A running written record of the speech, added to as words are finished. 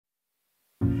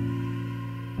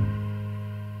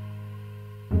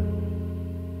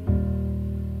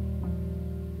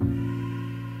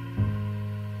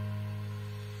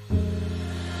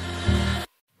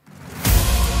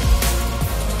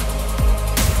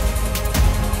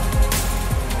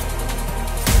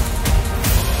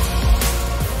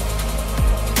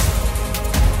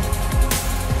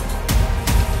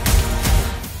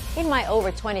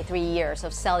over 23 years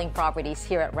of selling properties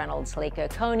here at Remodeled Lake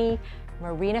Oconee,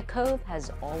 Marina Cove has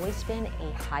always been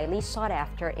a highly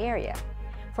sought-after area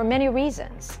for many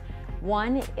reasons.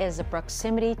 One is the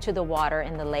proximity to the water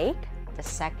in the lake. The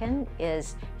second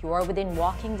is you are within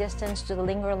walking distance to the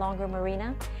Linger Longer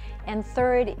Marina. And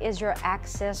third is your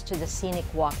access to the scenic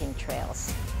walking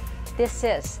trails. This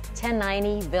is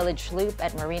 1090 Village Loop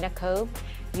at Marina Cove.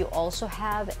 You also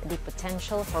have the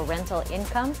potential for rental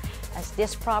income, as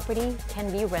this property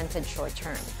can be rented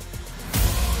short-term.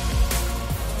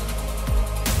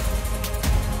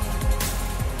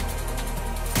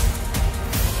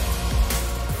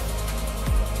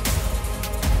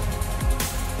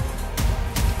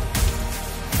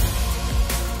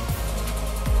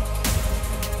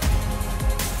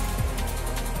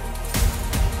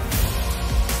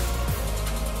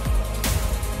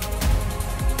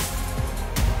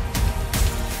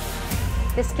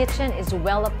 This kitchen is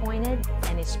well appointed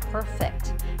and is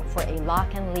perfect for a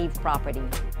lock and leave property.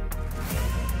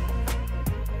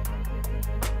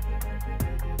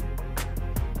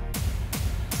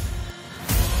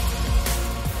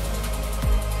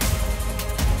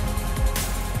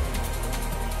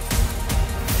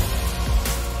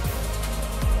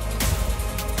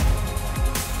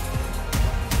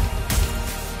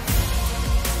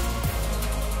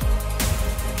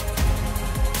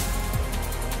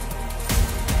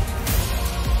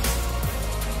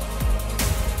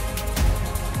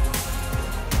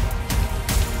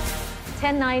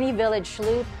 .1090 Village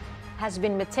Loop has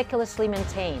been meticulously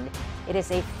maintained. It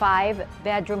is a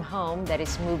 5-bedroom home that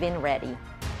is move-in ready.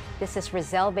 This is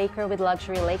Riezl Baker with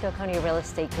Luxury Lake Oconee Real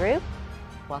Estate Group.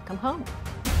 Welcome home.